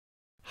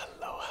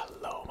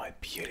my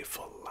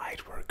beautiful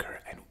lightworker,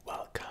 and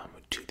welcome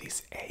to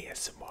this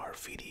ASMR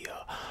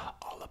video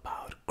all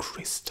about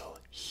crystal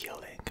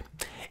healing.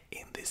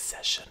 In this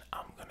session,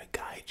 I'm gonna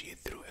guide you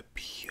through a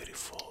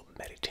beautiful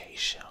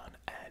meditation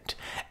and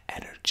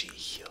energy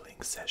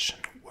healing session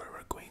where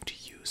we're going to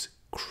use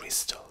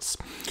crystals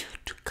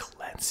to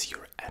cleanse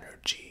your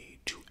energy,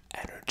 to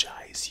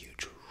energize you,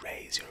 to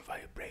raise your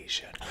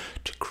vibration,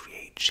 to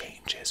create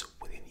changes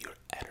within your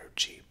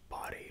energy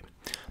body.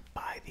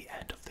 By the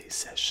end of this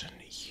session,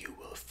 you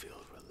will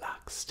feel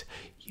relaxed,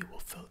 you will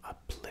feel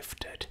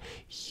uplifted,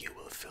 you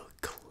will feel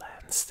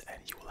cleansed, and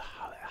you will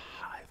have a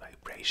high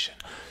vibration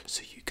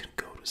so you can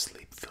go to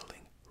sleep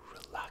feeling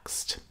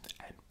relaxed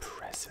and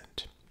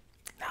present.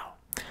 Now,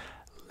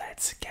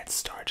 let's get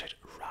started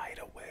right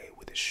away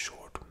with a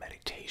short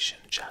meditation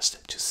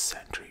just to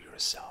center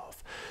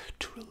yourself,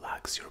 to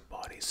relax your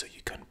body so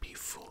you can be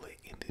fully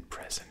in the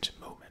present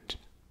moment.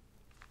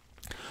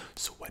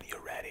 So when you're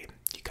ready,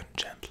 you can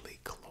gently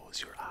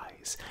close your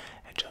eyes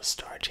and just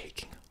start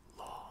taking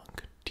long,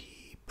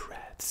 deep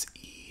breaths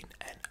in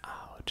and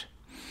out.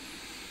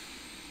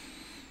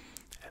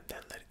 And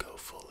then let go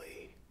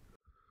fully.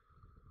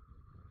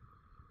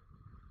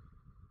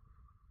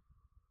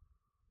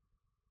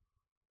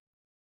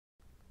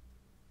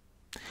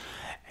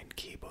 And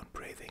keep on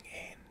breathing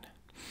in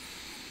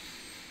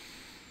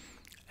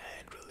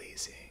and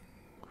releasing.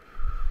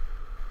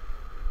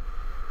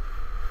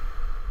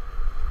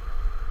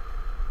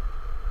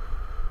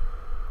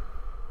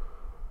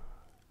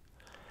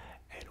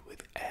 And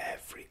with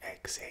every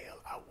exhale,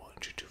 I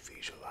want you to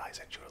visualize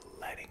that you're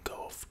letting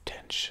go of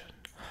tension,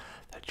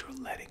 that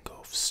you're letting go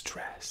of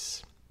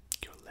stress,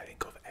 you're letting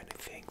go of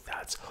anything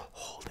that's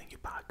holding you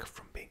back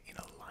from being in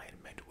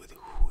alignment with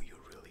who you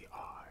really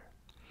are.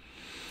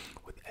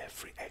 With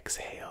every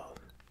exhale,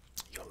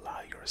 you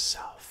allow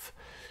yourself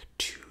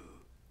to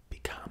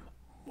become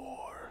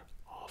more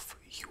of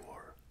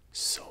your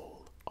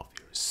soul, of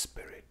your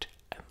spirit,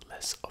 and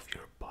less of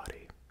your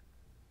body.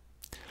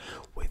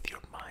 With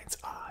your mind's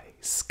eye,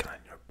 scan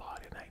your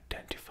body and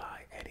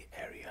identify any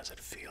areas that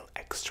feel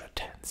extra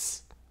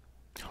tense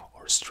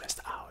or stressed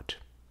out,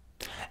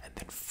 and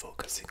then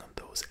focusing on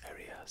those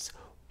areas.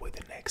 With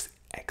the next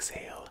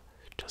exhale,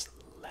 just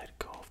let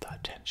go of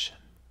that tension.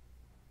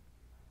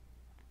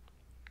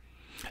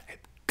 A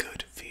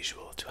good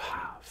visual to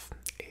have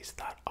is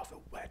that of a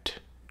wet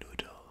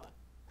noodle.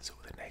 So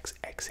with the next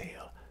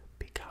exhale,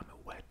 become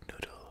a wet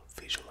noodle.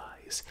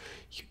 Visualize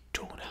you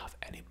don't have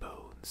any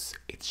bones,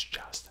 it's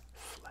just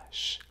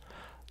flesh.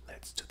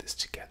 Let's do this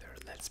together.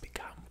 Let's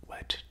become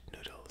wet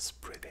noodles.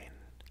 Breathe in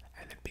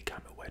and then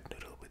become a wet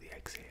noodle with the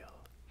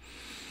exhale.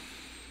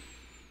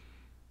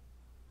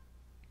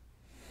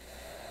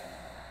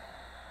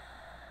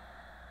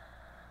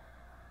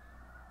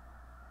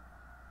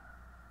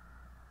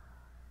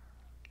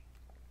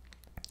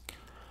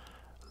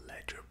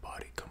 Let your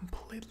body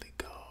completely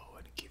go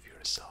and give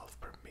yourself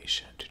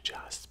permission to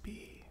just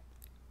be.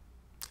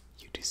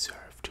 You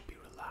deserve to be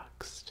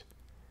relaxed.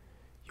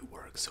 You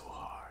work so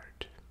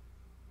hard.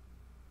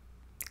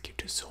 You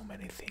do so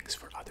many things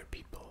for other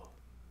people.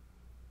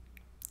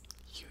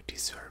 You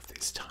deserve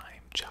this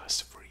time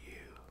just for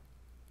you.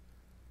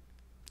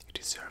 You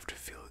deserve to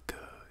feel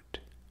good,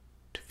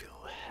 to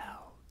feel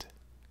held,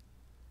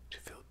 to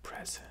feel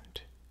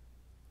present,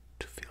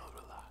 to feel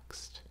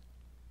relaxed.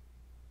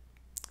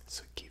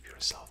 So give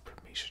yourself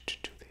permission to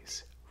do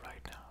this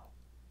right now.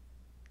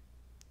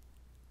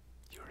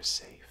 You're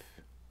safe.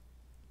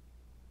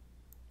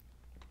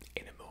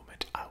 In a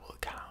moment, I will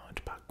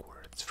count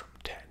backwards from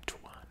 10 to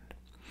 1.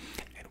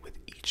 And with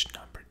each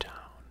number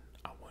down,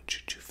 I want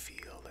you to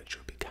feel that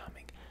you're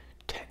becoming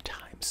 10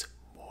 times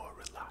more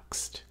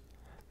relaxed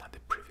than the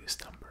previous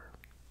number.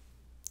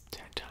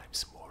 10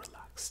 times more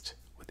relaxed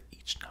with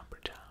each number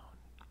down.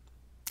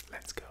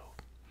 Let's go.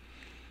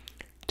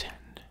 10,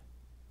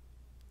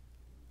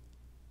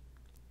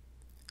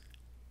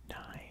 9,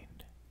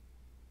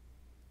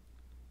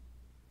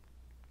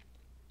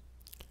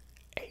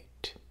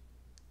 8,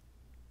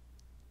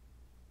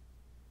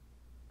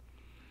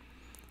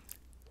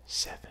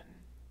 7,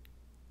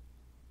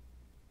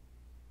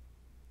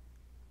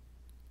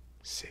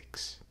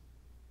 6,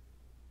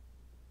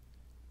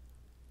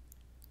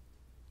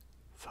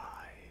 5,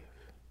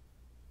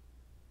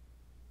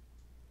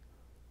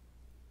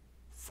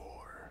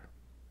 4,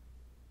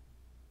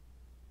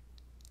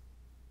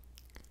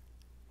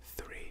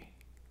 3,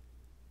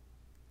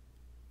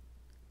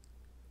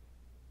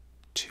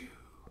 2,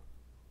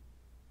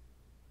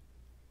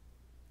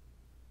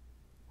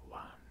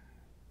 1.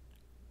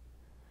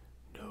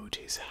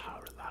 Notice how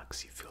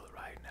relaxed you feel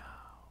right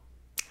now,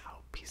 how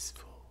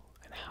peaceful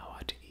and how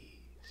at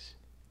ease.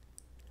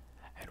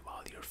 And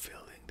while you're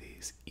feeling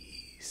this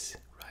ease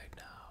right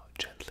now,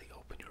 gently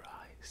open your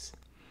eyes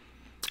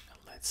and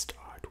let's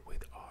start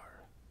with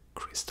our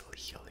crystal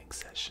healing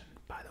session.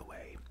 By the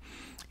way,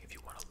 if you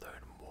want to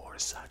learn more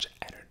such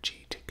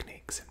energy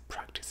techniques and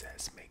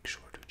practices, make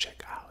sure to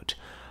check out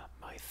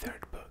my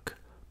third book,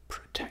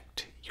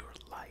 Protect Your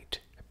Light,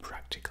 a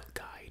practical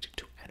guide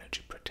to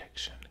energy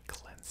protection,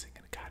 cleansing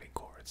and cutting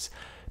cords.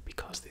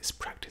 because these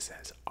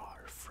practices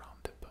are from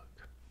the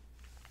book.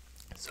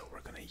 So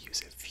we're gonna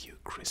use a few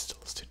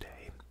crystals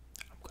today.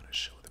 I'm gonna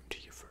show them to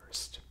you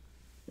first.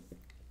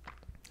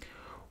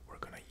 We're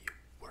gonna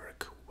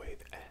work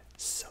with a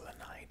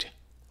selenite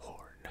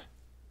horn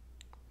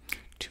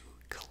to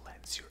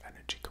cleanse your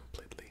energy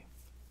completely.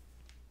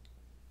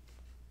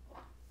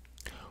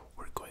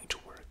 We're going to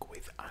work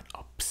with an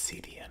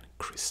obsidian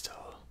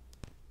crystal.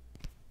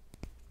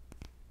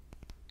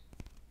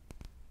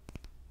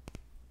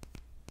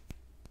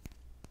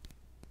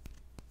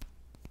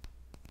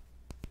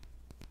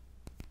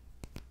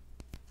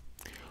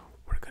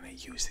 We're going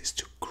to use this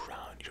to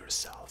ground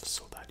yourself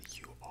so that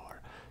you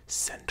are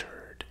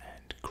centered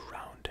and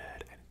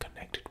grounded and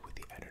connected with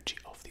the energy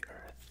of the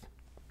earth.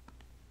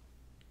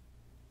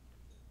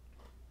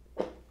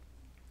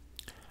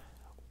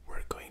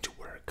 We're going to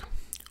work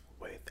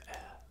with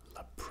a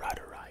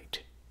labradorite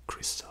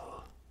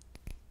crystal.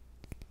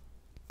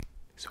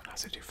 This one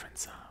has a different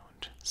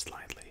sound,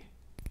 slightly.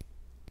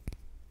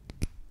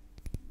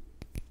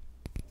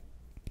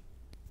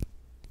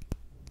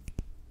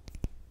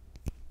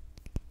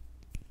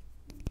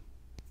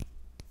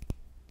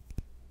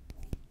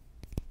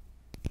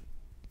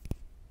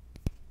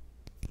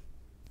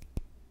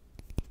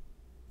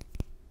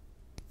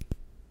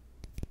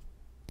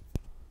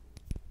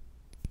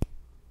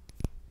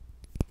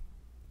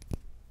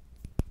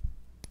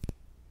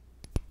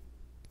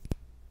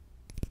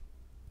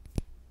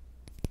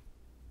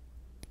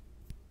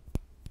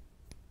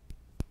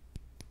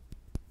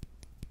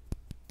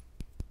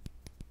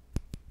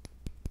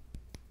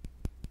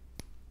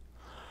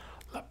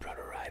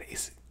 Labradorite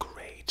is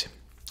great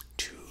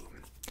to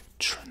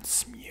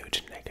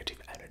transmute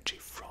negative energy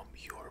from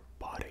your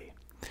body.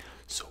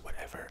 So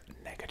whatever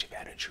negative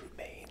energy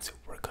remains,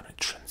 we're gonna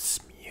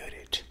transmute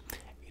it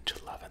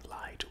into love and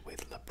light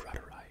with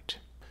labradorite.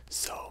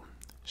 So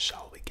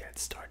shall we get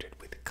started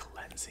with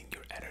cleansing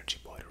your energy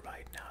body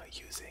right now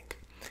using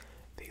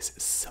this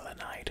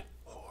selenite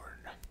horn?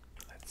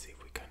 Let's see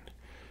if we can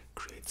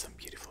create some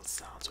beautiful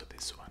sounds with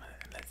this one,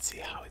 and let's see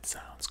how it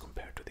sounds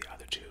compared to the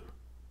other two.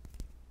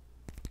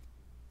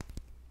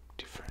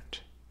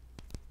 Different.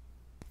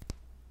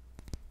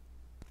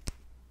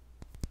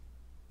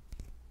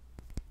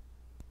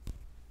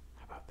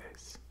 How about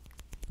this?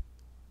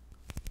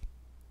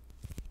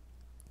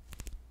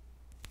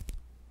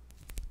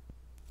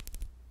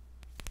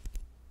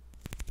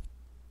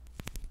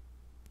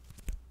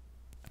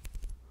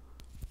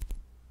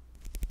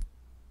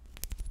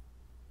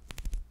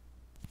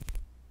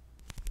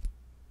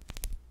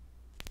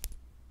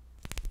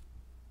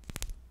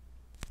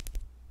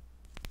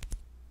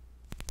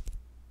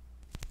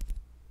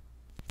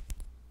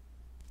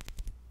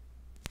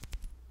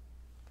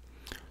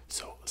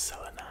 So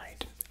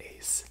selenite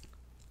is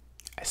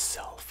a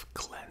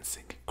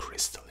self-cleansing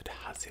crystal. It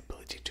has the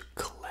ability to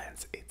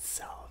cleanse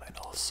itself and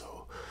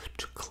also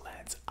to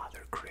cleanse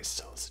other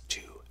crystals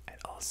too, and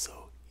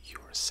also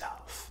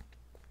yourself.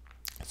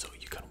 So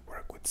you can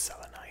work with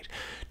selenite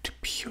to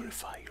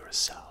purify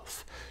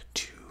yourself,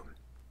 to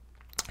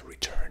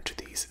return to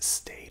this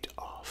state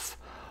of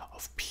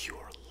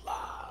pure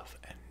love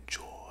and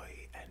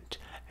joy and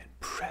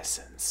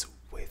presence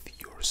with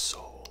your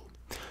soul.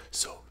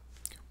 So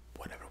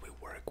whenever we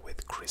work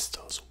with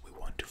crystals, we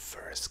want to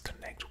first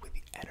connect with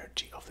the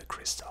energy of the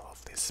crystal,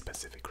 of this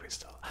specific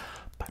crystal,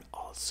 but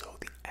also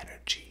the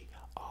energy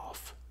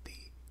of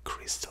the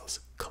crystal's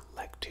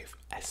collective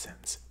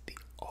essence, the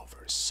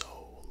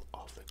oversoul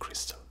of the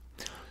crystal.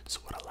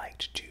 So what I like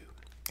to do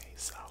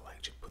is I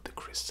like to put the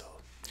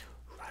crystal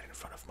right in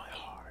front of my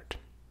heart,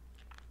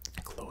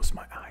 close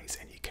my eyes,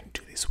 and you can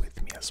do this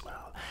with me as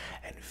well,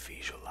 and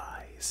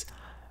visualize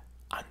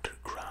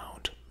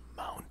underground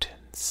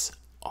mountains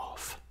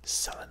of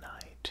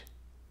selenite,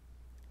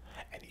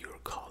 and you're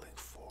calling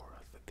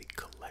forth the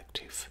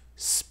collective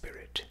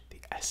spirit, the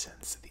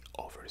essence, the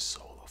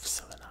oversoul of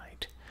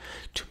selenite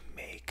to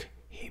make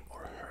him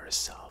or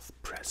herself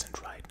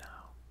present right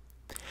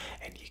now.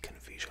 And you can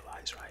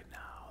visualize right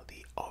now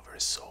the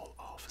oversoul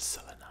of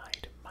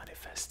selenite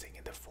manifesting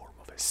in the form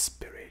of a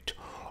spirit,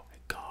 a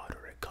god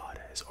or a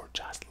goddess, or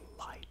just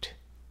light.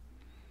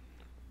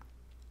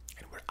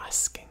 And we're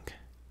asking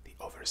the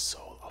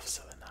oversoul of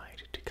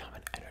selenite to come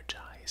and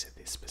energize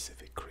this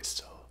specific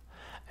crystal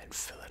and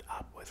fill it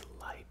up with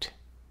light,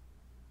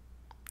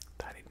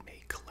 that it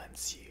may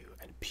cleanse you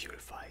and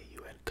purify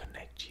you and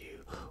connect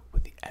you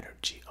with the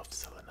energy of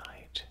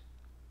selenite.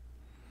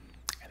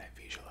 And I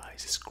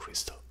visualize this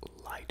crystal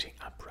lighting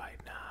up right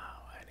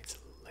now, and it's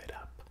lit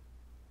up,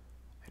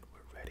 and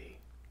we're ready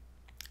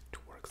to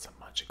work some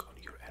magic on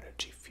your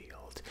energy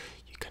field.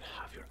 You can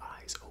have your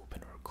eyes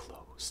open or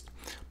closed,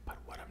 but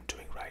what I'm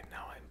doing right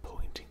now, I'm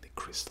pointing the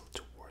crystal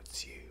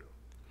towards you,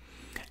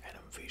 and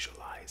I'm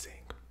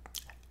visualizing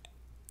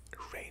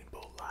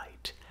rainbow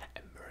light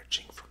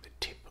emerging from the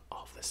tip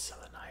of the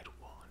selenite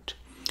wand,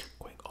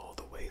 going all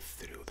the way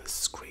through the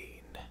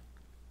screen,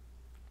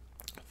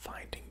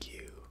 finding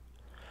you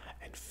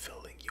and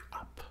filling you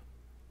up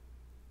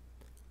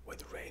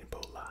with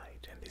rainbow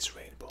light. And this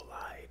rainbow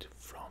light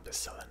from the the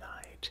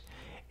selenite.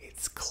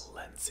 It's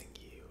cleansing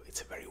you.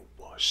 It's a very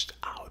washed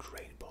out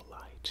rainbow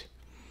light,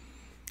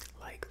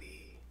 like the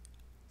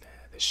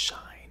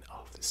shine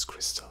of this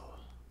crystal.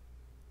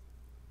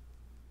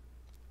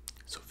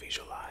 So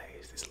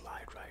visualize this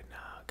light right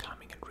now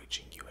coming and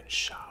reaching you and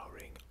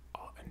showering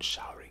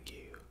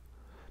you,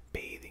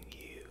 bathing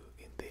you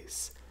in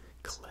this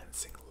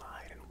cleansing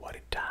light. And what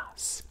it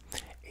does,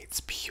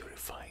 it's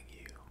purifying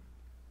you.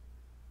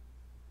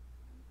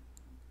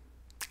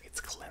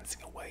 It's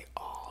cleansing away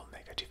all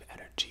negative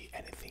energy,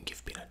 anything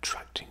you've been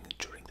attracting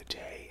during the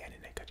day, any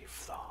negative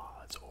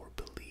thoughts or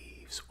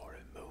beliefs or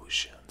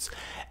emotions,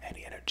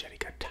 any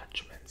energetic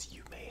attachments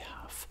you may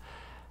have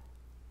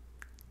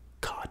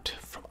got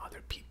from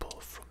other people,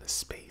 from the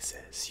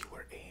spaces you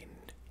were in,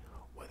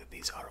 whether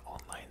these are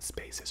online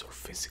spaces or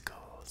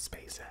physical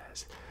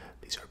spaces.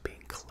 These are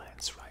being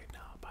cleansed right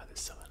now by the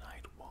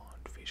selenite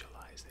wand.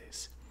 Visualize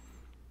this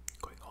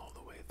going all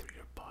the way through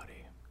your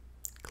body,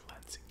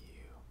 cleansing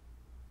you,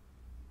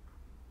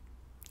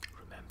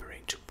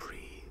 remembering to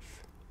breathe,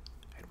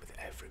 and with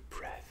every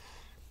breath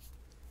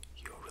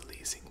you're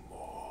releasing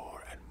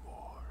more and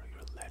more.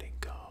 You're letting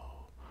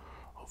go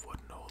of what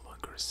no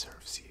longer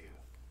serves you.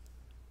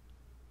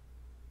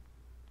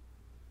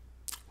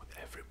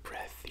 Every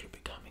breath, you're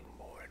becoming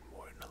more and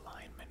more in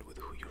alignment with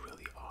who you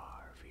really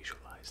are.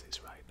 Visualize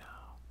this right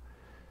now.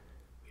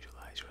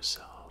 Visualize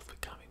yourself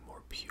becoming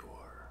more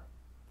pure,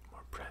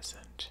 more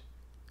present,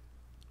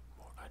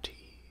 more at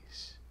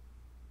ease.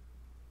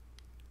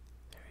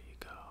 There you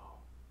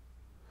go.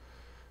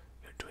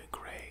 You're doing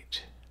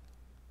great.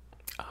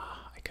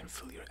 I can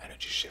feel your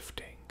energy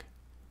shifting.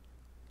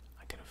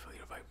 I can feel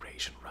your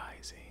vibration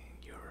rising.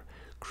 You're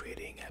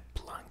creating a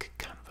blank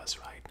canvas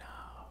right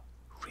now.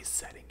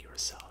 Resetting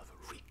yourself,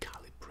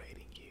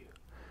 recalibrating you,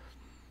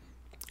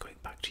 going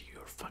back to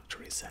your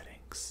factory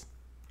settings.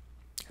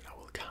 And I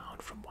will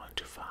count from 1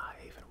 to 5,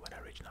 and when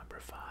I reach number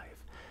 5,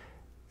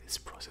 this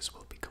process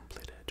will be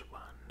completed.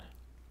 1,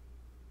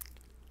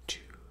 2,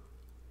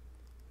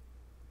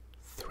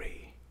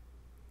 3,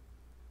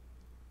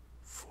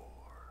 4,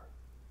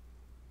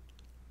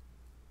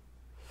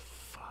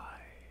 5,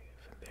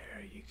 and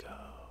there you go.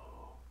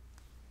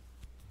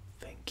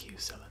 Thank you,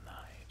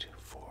 selenite,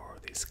 for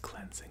this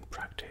cleansing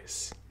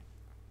practice.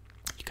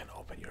 You can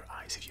open your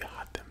eyes if you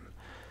had them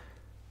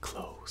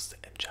closed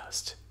and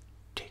just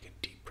take a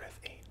deep breath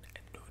in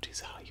and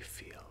notice how you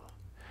feel.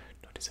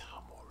 Notice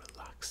how more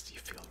relaxed you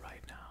feel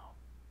right now.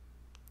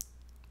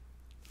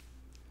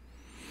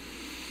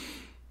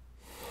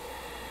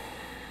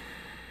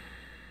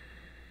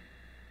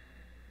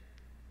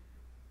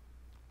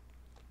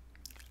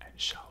 And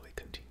shall we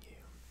continue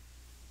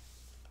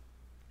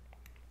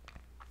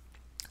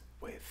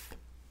with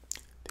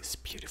this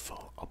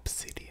beautiful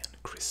obsidian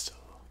crystal?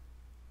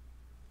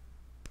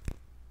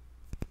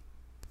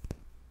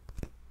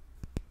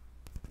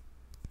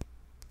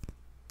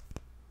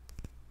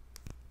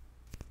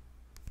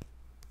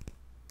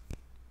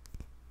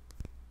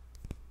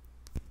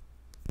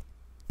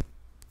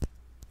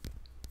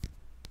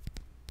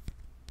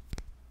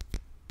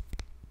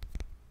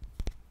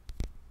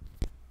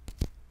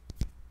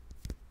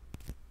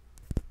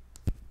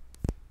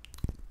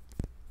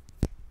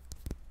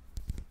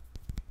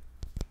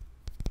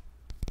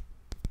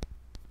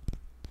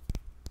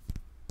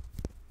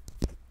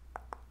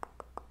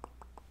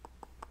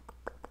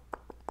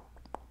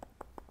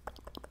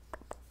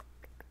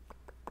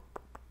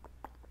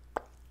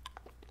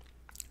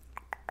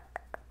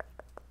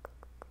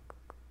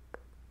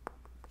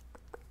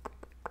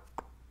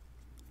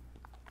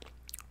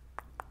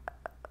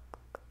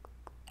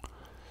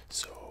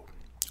 So,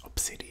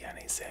 obsidian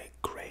is a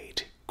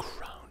great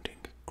grounding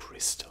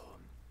crystal.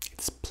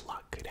 It's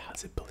plugged, it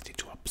has the ability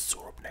to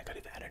absorb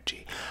negative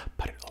energy,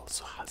 but it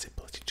also has the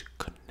ability to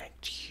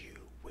connect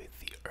you with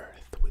the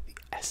earth, with the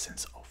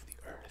essence of the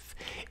earth.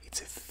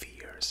 It's a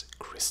fierce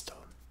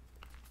crystal.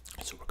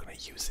 So we're going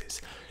to use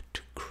this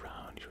to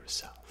ground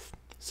yourself.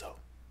 So,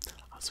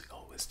 as we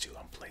always do,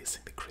 I'm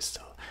placing the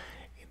crystal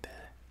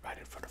right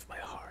in front of my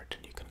heart,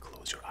 and you can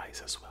close your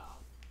eyes as well.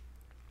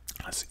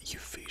 As you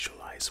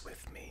visualize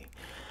with me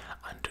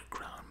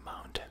underground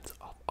mountains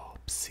of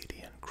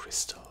obsidian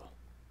crystal,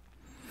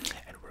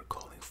 and we're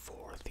calling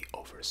forth the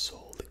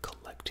oversoul, the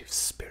collective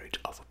spirit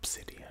of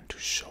obsidian, to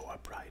show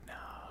up right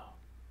now.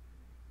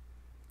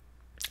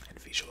 And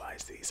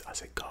visualize these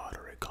as a god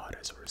or a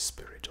goddess or a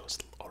spirit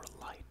or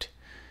a light.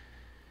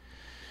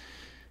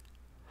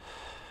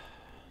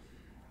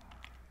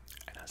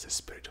 And as the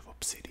spirit of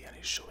obsidian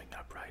is showing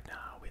up right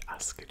now, we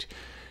ask it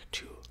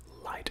to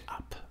light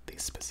up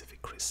this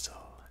specific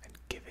crystal and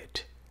give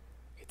it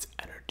its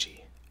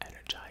energy,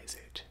 energize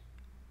it.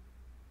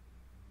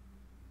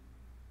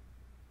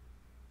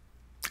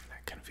 And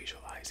I can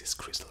visualize this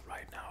crystal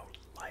right now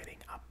lighting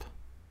up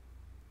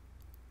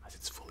as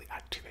it's fully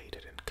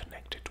activated and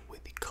connected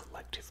with the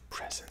collective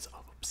presence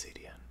of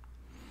obsidian.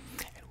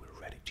 And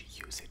we're ready to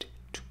use it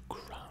to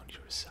ground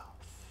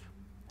yourself.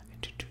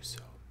 And to do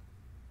so,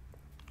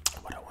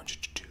 what I want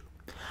you to do,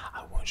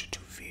 I want you to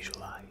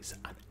visualize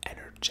an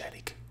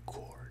energetic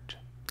cord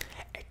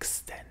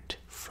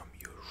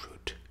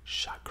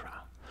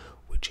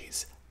which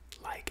is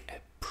like a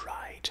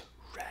bright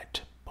red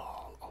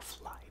ball of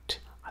light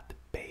at the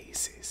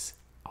basis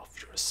of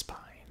your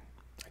spine.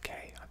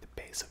 Okay, at the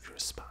base of your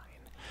spine.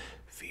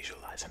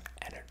 Visualize an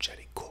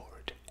energetic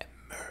cord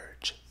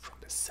emerge from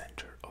the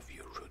center of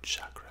your root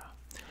chakra.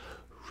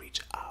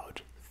 Reach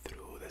out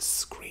through the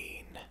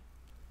screen.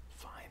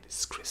 Find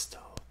this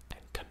crystal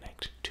and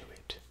connect to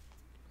it.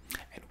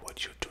 And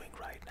what you're doing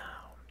right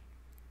now,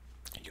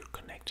 you're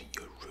connecting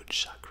your root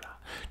chakra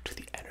to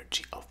the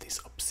energy of this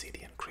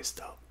obsidian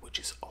crystal, which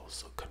is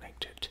also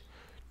connected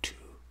to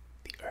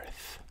the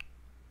earth,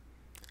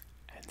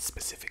 and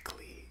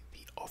specifically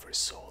the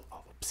oversoul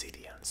of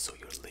obsidian. So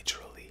you're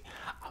literally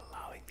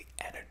allowing the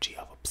energy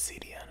of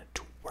obsidian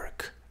to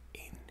work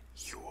in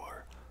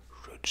your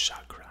root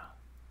chakra.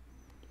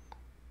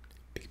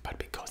 But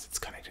because it's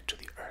connected to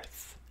the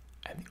earth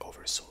and the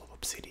oversoul of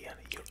obsidian,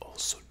 you're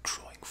also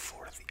drawing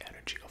forth the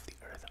energy of the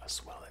earth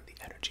as well, and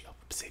the energy of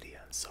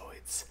obsidian. So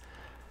it's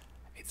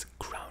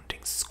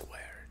grounding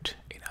squared,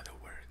 in other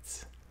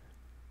words.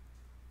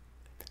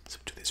 So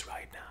do this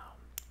right now.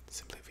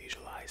 Simply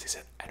visualize this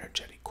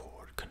energetic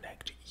cord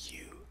connect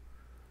you,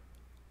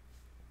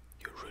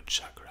 your root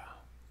chakra,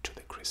 to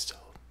the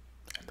crystal,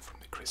 and from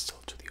the crystal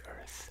to the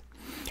earth.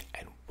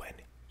 And when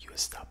you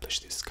establish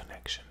this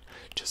connection,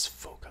 just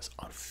focus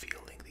on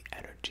feeling the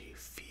energy.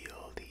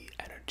 Feel the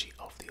energy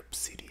of the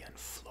obsidian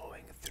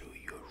flowing through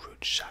your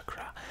root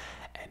chakra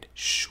and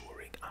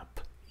shoring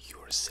up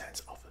your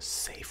sense of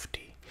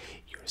safety,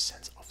 your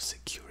sense of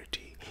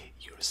security,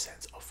 your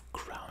sense of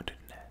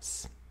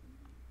groundedness,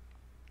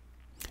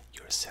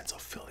 your sense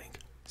of feeling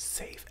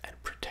safe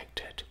and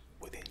protected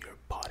within your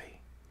body,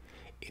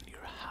 in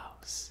your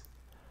house,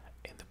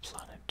 in the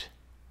planet.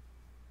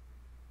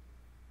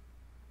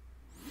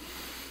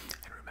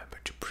 And remember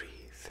to breathe.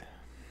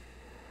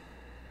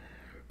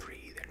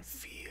 Breathe and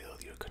feel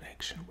your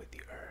connection with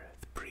the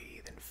earth.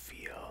 Breathe and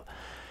feel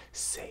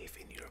safe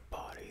in your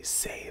body,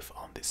 safe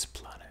on this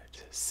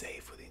planet,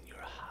 safe within your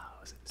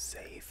house,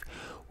 safe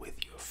with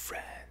your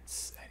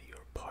friends and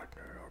your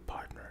partner or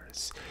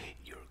partners,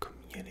 your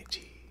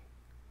community.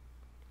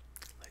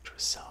 Let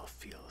yourself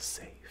feel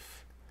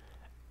safe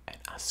and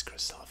ask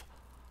yourself,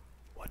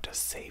 what does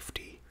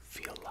safety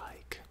feel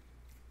like?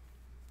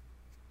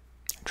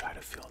 And try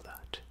to feel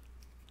that.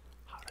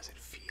 How does it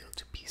feel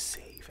to be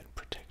safe and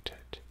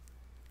protected?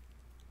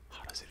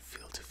 How does it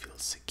feel to feel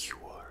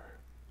secure?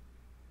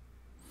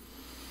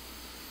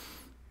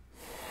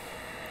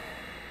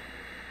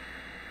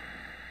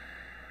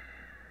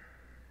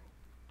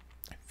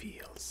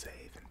 Feel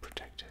safe and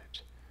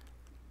protected.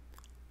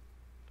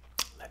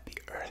 Let the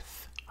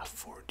earth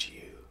afford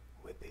you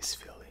with this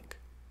feeling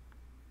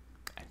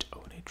and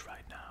own it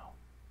right now.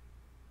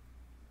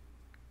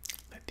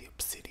 Let the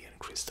obsidian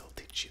crystal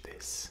teach you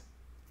this.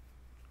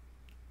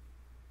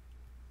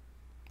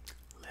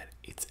 Let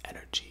its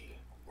energy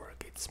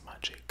work its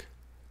magic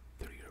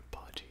through your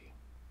body.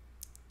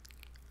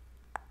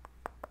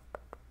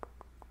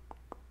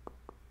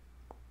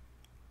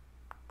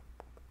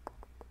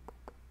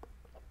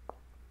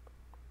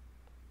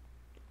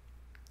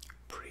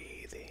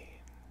 Breathe in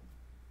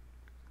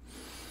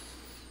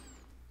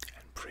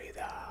and breathe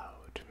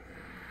out.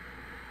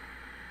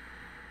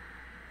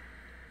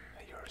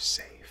 You're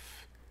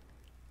safe.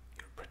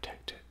 You're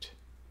protected.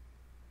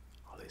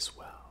 All is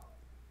well.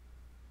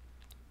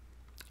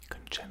 You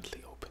can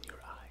gently open your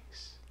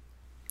eyes.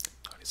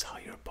 Notice how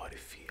your body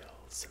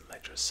feels and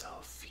let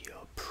yourself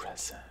feel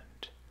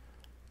present.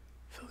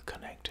 Feel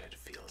connected,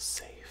 feel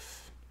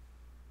safe.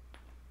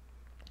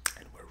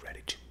 And we're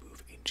ready to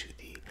move into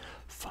the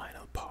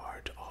final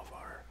part of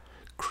our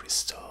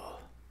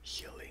crystal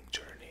healing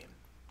journey.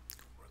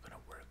 We're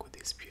gonna work with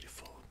this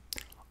beautiful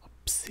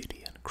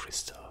obsidian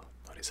crystal.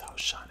 Notice how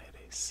shiny it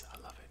is. I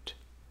love it.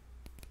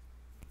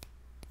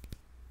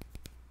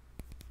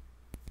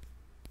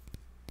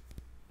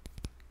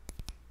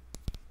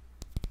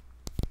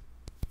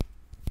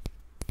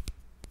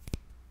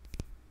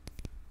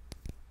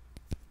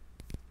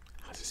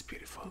 Has this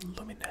beautiful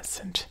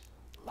luminescent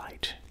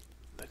light.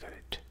 Look at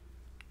it.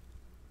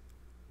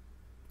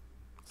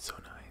 So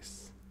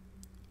nice.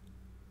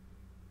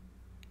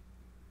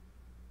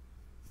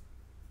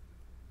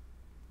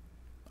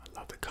 I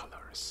love the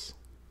colors.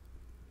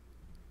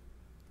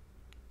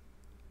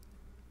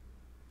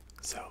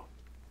 So,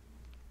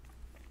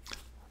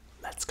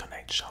 let's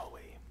connect, shall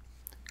we?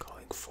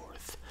 Calling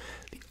forth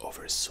the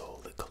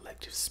oversoul, the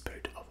collective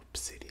spirit of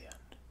obsidian.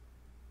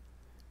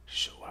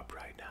 Show up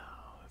right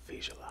now.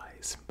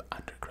 Visualize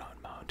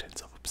underground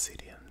mountains of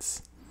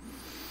obsidians.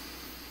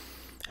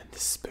 And the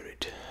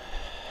spirit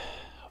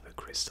of the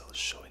crystal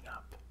showing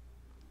up.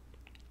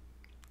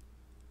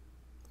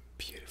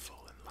 Beautiful,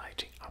 and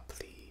lighting up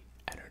the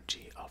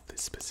energy of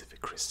this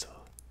specific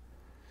crystal.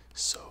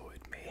 So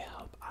it may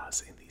help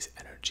us in this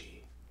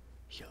energy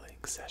healing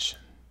session.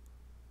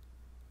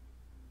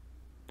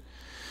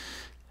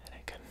 And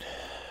I can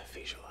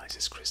visualize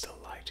this crystal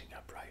lighting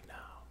up right now.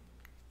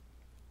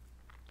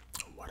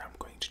 What I'm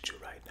going to do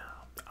right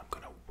now, I'm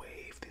going to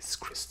wave this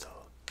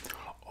crystal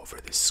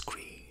over the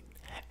screen,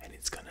 and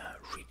it's gonna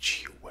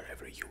reach you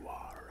wherever you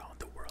are around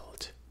the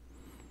world,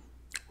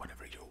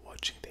 whenever you're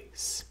watching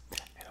this.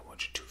 And I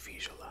want you to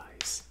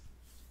visualize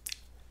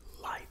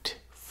light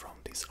from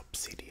this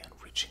obsidian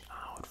reaching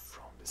out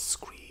from the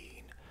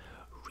screen,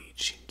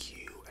 reaching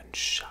you and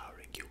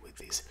showering you with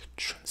this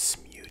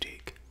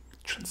transmuting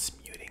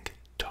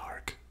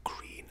dark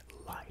green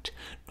light.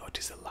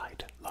 Notice the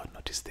light.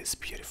 Notice this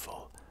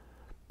beautiful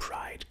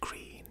bright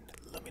green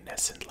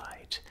luminescent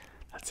light.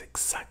 That's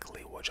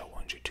exactly what I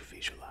want you to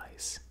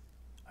visualize.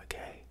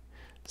 Okay,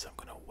 so I'm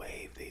gonna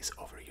wave this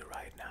over you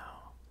right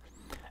now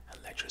and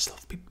let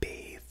yourself be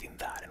bathed in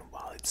that. And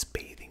while it's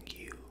bathing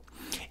you,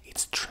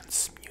 it's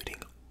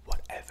transmuting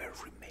whatever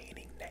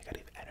remaining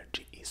negative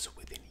energy is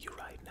within you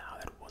right now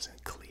that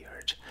wasn't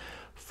cleared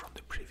from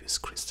the previous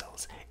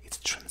crystals. It's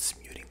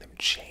transmuting them,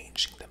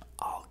 changing them,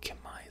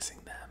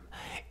 alchemizing them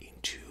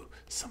into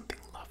something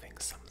loving,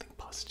 something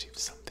positive,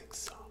 something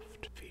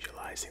soft.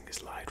 Visualizing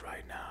this light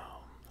right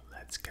now.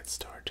 Let's get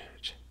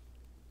started.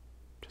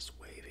 Just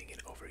waving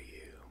it over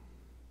you.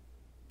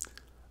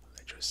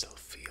 Let yourself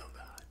feel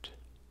that.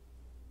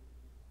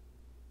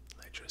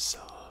 Let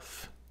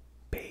yourself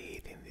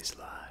bathe in this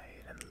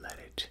light and let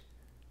it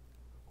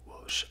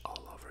whoosh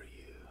all over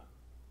you.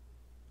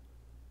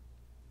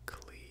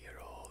 Clear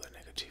all the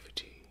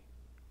negativity.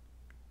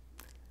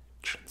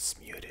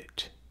 Transmute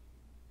it.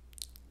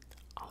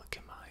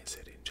 Alchemize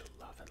it into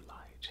love and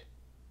light.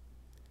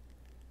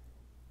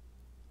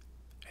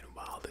 And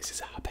while this is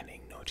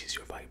happening, notice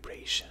your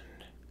vibration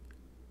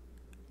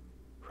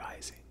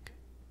rising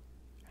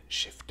and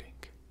shifting.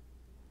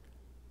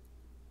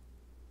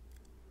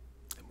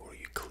 The more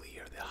you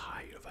clear, the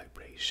higher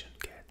vibration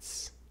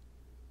gets.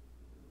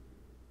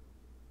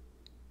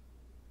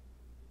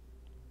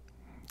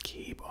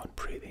 Keep on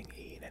breathing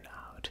in and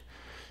out,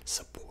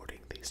 supporting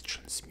this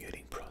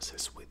transmuting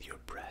process with your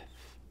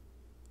breath.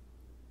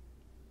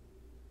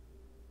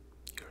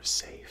 You're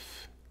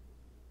safe.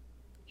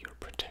 You're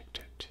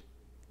protected.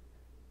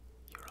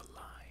 You're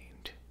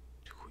aligned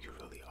to who you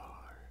really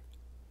are.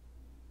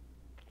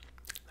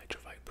 Let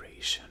your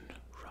vibration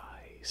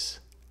rise.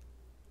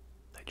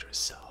 Let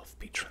yourself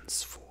be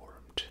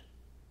transformed.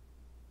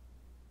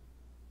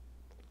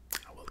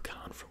 I will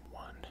count from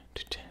 1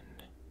 to 10,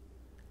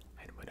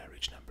 and when I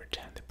reach number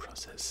 10, the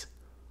process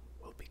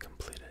will be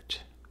completed.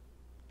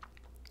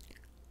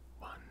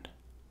 1,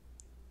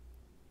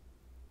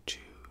 2,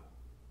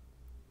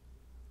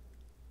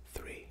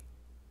 3,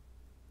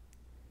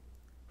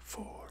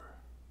 4,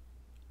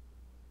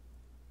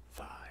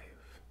 5,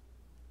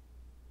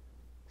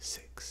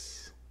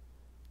 6,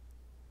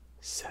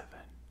 7,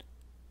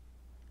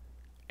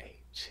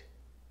 8,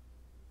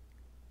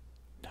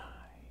 9,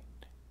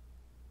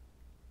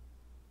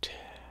 10.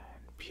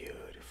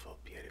 Beautiful,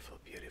 beautiful,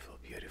 beautiful,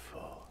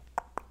 beautiful.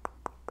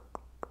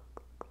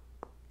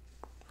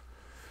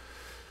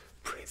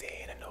 Breathe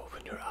in and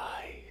open your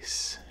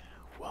eyes.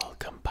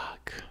 Welcome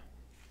back.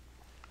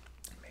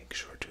 Make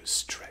sure to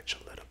stretch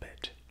a little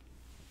bit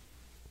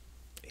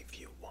if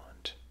you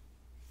want,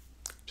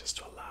 just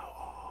to allow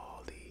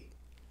all the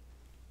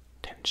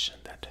tension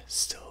that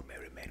still may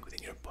remain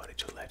within your body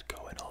to let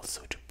go, and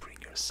also to bring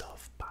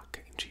yourself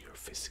back into your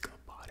physical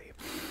body,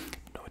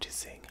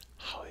 noticing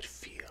how it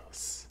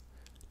feels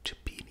to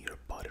be in your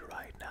body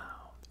right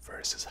now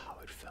versus how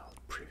it felt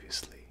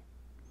previously.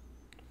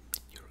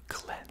 You're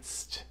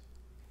cleansed,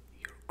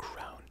 you're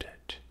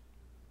grounded,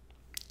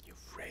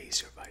 you've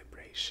raised your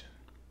vibration,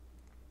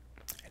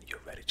 and you're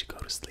ready to go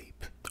to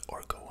sleep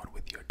or go on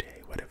with your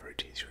day, whatever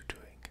it is you're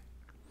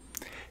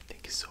doing.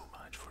 Thank you so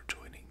much for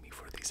joining me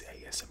for this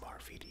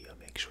ASMR video.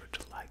 Make sure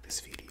to like this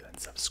video and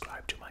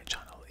subscribe to my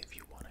channel if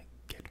you want to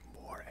get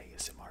more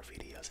ASMR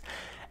videos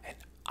and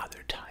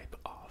other type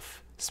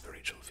of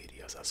spiritual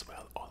videos as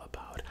well,